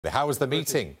How was the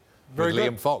meeting with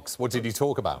Liam Fox? What did you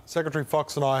talk about? Secretary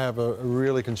Fox and I have a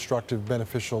really constructive,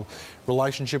 beneficial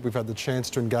relationship. We've had the chance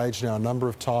to engage now a number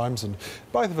of times, and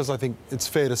both of us, I think it's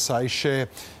fair to say, share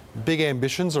big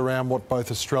ambitions around what both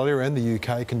Australia and the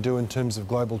UK can do in terms of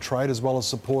global trade, as well as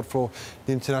support for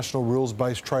the international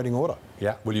rules-based trading order.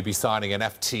 Yeah. Will you be signing an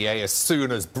FTA as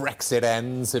soon as Brexit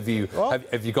ends? Have you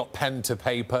got pen to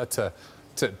paper to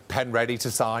pen ready to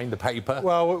sign the paper?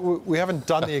 Well, we haven't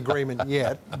done the agreement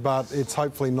yet, but it's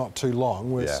hopefully not too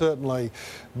long. We're certainly,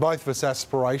 both of us,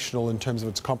 aspirational in terms of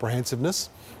its comprehensiveness,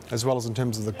 as well as in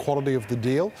terms of the quality of the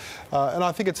deal. And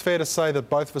I think it's fair to say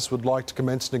that both of us would like to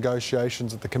commence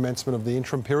negotiations at the commencement of the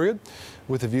interim period,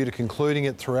 with a view to concluding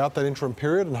it throughout that interim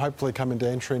period and hopefully coming to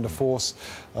entry into force,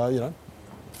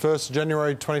 1st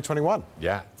January 2021.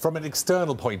 Yeah. From an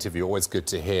external point of view, always good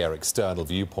to hear external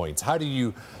viewpoints. How do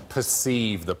you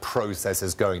perceive the process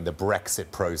as going, the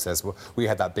Brexit process? We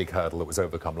had that big hurdle that was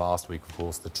overcome last week, of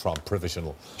course. The Trump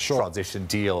provisional transition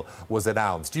deal was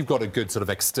announced. You've got a good sort of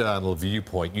external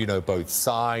viewpoint. You know both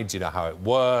sides, you know how it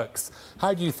works.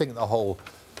 How do you think the whole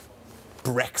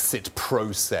Brexit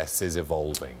process is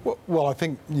evolving? Well, I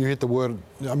think you hit the word,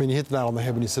 you hit the nail on the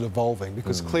head when you said evolving,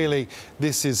 because clearly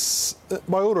this is,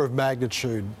 by order of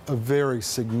magnitude, a very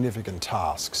significant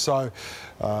task. So,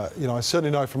 I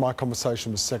certainly know from my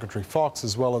conversation with Secretary Fox,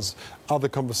 as well as other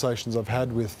conversations I've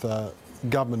had with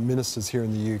government ministers here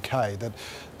in the UK, that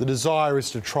the desire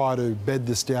is to try to bed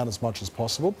this down as much as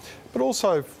possible, but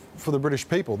also for the British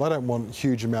people. They don't want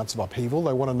huge amounts of upheaval.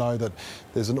 They want to know that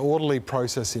there's an orderly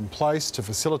process in place to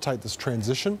facilitate this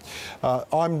transition.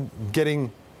 I'm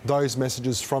getting those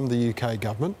messages from the UK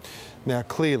government. Now,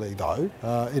 clearly, though,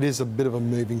 it is a bit of a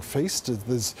moving feast.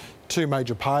 There's two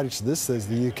major parties to this. There's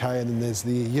the UK and then there's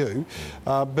the EU.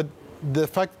 But the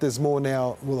fact that there's more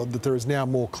now, that there is now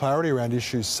more clarity around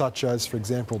issues such as, for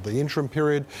example, the interim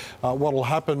period, what will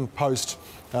happen post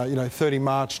 30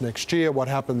 March next year, what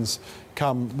happens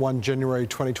come 1 January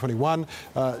 2021,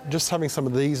 just having some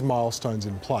of these milestones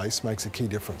in place makes a key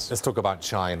difference. Let's talk about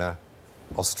China,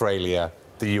 Australia,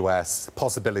 the US,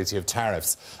 possibility of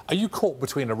tariffs. Are you caught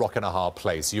between a rock and a hard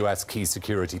place? US, key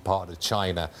security partner,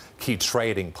 China, key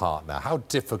trading partner. How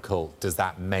difficult does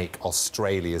that make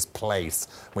Australia's place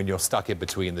when you're stuck in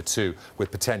between the two with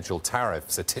potential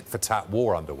tariffs, a tit-for-tat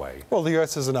war underway? Well, the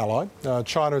US is an ally.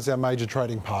 China is our major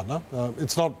trading partner.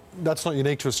 That's not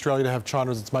unique to Australia to have China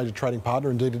as its major trading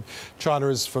partner. Indeed, China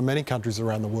is, for many countries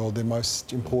around the world, their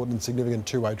most important and significant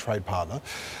two-way trade partner.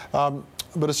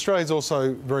 But Australia is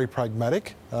also very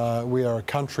pragmatic. We are a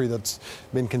country that's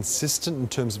been consistent in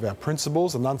terms of our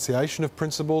principles, enunciation of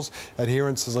principles,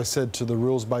 adherence, as I said, to the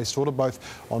rules-based order,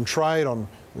 both on trade, on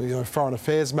foreign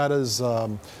affairs matters,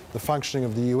 the functioning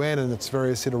of the UN and its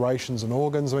various iterations and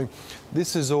organs.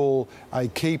 This is all a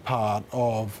key part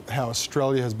of how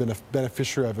Australia has been a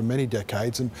beneficiary over many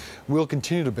decades and will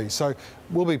continue to be. So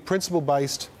we'll be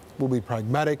principle-based, we'll be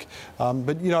pragmatic.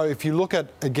 But if you look at,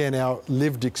 again, our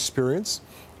lived experience,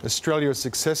 Australia has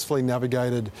successfully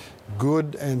navigated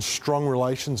good and strong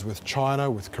relations with China,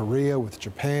 with Korea, with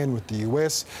Japan, with the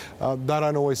US. They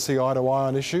don't always see eye to eye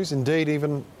on issues. Indeed,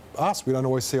 even us, we don't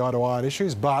always see eye to eye on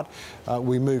issues, but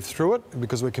we move through it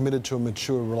because we're committed to a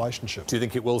mature relationship. Do you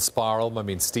think it will spiral?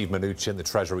 Steve Mnuchin, the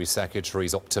Treasury Secretary,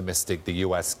 is optimistic the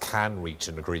US can reach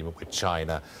an agreement with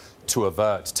China to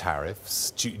avert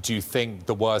tariffs. Do you think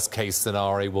the worst-case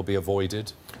scenario will be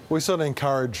avoided? We certainly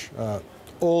encourage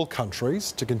all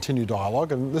countries to continue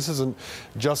dialogue, and this isn't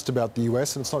just about the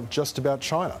US and it's not just about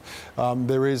China.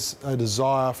 There is a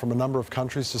desire from a number of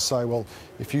countries to say, well,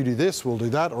 if you do this, we'll do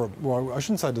that, or well, I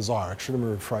shouldn't say desire, actually, let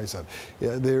me rephrase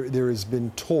that. There has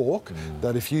been talk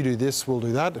that if you do this, we'll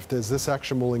do that. If there's this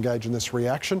action, we'll engage in this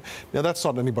reaction. Now, that's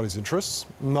not in anybody's interests.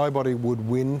 Nobody would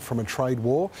win from a trade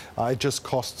war. It just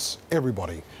costs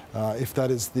everybody if that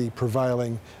is the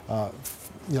prevailing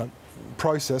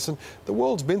process, and the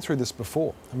world's been through this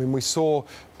before. We saw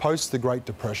post the Great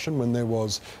Depression, when there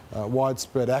was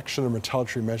widespread action and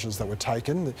retaliatory measures that were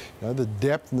taken, the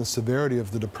depth and the severity of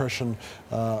the Depression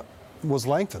was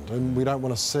lengthened, and we don't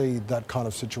want to see that kind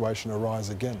of situation arise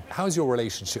again. How's your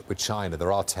relationship with China?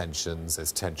 There are tensions.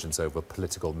 There's tensions over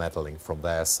political meddling from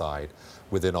their side.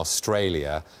 Within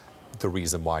Australia, the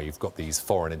reason why you've got these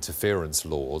foreign interference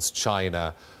laws,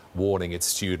 China warning its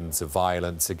students of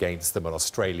violence against them at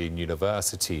Australian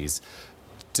universities.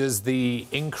 Does the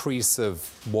increase of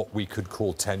what we could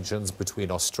call tensions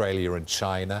between Australia and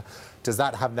China, does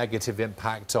that have negative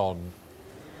impact on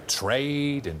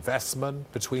trade, investment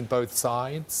between both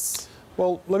sides?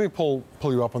 Well, let me pull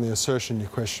you up on the assertion in your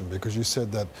question, because you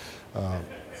said that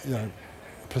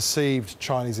perceived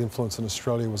Chinese influence in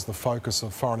Australia was the focus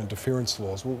of foreign interference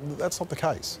laws. Well, that's not the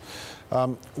case.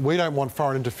 We don't want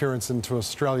foreign interference into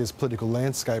Australia's political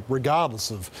landscape, regardless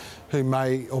of who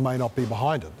may or may not be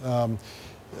behind it.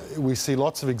 We see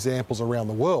lots of examples around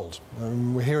the world.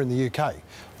 We're here in the UK.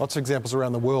 Lots of examples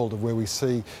around the world of where we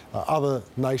see other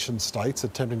nation states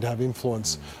attempting to have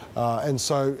influence. And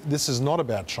so this is not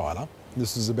about China.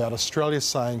 This is about Australia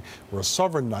saying we're a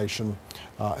sovereign nation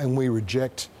and we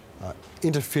reject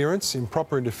interference,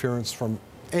 improper interference from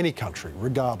any country,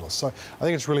 regardless. So I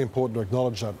think it's really important to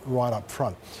acknowledge that right up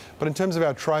front. But in terms of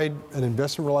our trade and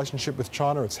investment relationship with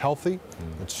China, it's healthy,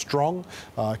 it's strong,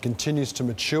 continues to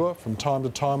mature. From time to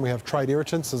time we have trade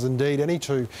irritants, as indeed any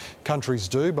two countries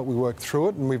do, but we work through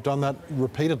it, and we've done that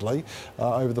repeatedly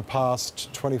over the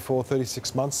past 24,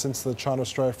 36 months since the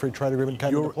China-Australia Free Trade Agreement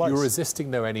came into place. You're resisting,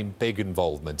 though, any big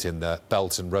involvement in the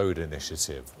Belt and Road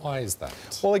Initiative. Why is that?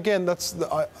 Well, again, that's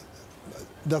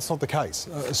not the case.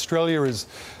 Australia is,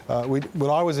 when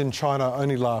I was in China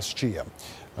only last year,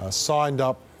 signed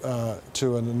up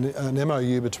to an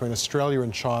MOU between Australia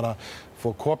and China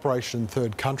for cooperation in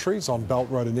third countries on Belt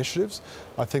Road initiatives.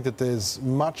 I think that there's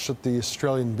much that the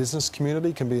Australian business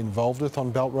community can be involved with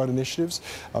on Belt Road initiatives.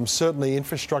 Certainly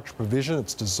infrastructure provision,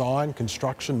 its design,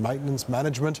 construction, maintenance,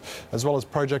 management, as well as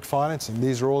project financing.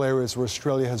 These are all areas where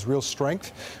Australia has real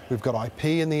strength. We've got IP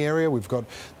in the area. We've got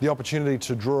the opportunity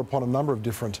to draw upon a number of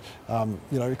different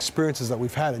experiences that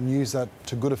we've had and use that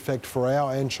to good effect for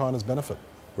our and China's benefit.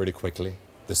 Really quickly,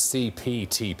 the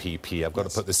CPTPP, I've got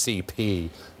to put the CP,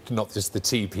 not just the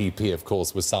TPP, of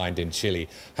course, was signed in Chile.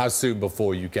 How soon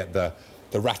before you get the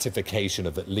ratification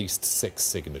of at least 6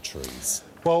 signatories?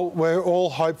 Well, we're all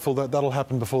hopeful that that'll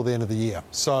happen before the end of the year.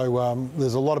 So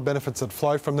there's a lot of benefits that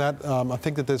flow from that. I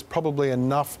think that there's probably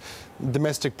enough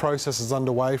domestic processes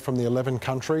underway from the 11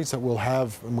 countries that will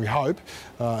have, and we hope,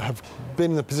 have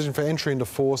been in the position for entry into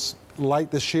force late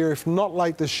this year. If not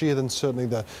late this year, then certainly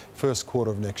the first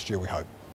quarter of next year, we hope.